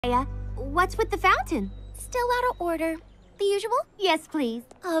Maya, what's with the fountain? Still out of order. The usual? Yes, please.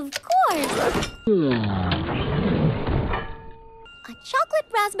 Of course. A chocolate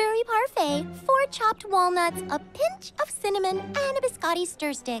raspberry parfait, 4 chopped walnuts, a pinch of cinnamon, and a biscotti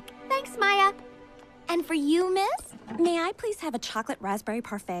stir stick. Thanks, Maya. And for you, miss? May I please have a chocolate raspberry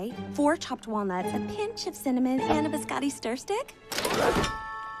parfait, 4 chopped walnuts, a pinch of cinnamon, and a biscotti stir stick?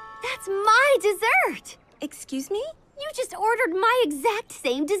 That's my dessert! Excuse me? You just ordered my exact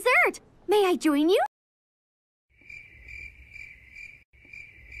same dessert. May I join you?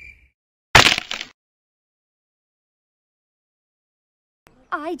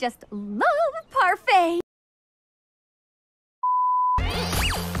 I just love parfait.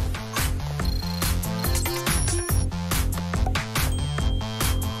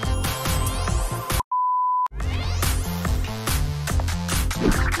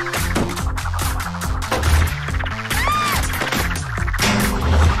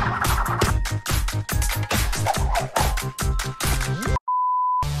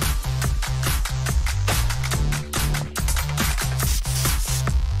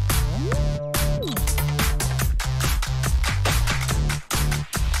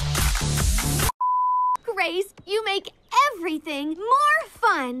 Grace, you make everything more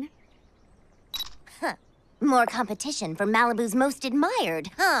fun. Huh. More competition for Malibu's most admired,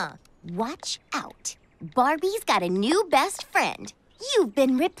 huh? Watch out. Barbie's got a new best friend. You've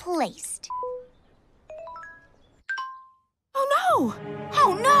been replaced. Oh, no!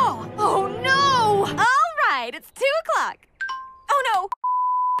 Oh, no! Oh, no! All right, it's 2 o'clock. Oh, no!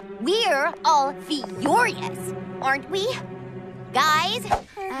 We're all furious, aren't we? Guys?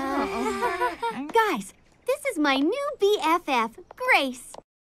 Guys, this is my new BFF, Grace.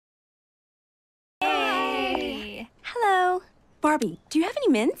 Hey! Hello. Barbie, do you have any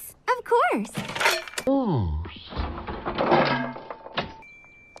mints? Of course.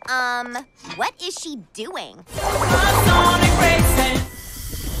 What is she doing?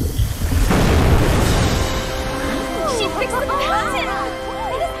 She fixed the fountain!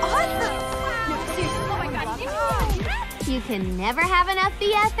 That is awesome! Oh my God, you can never have enough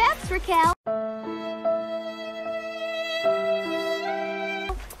BFFs, Raquel.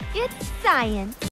 It's science.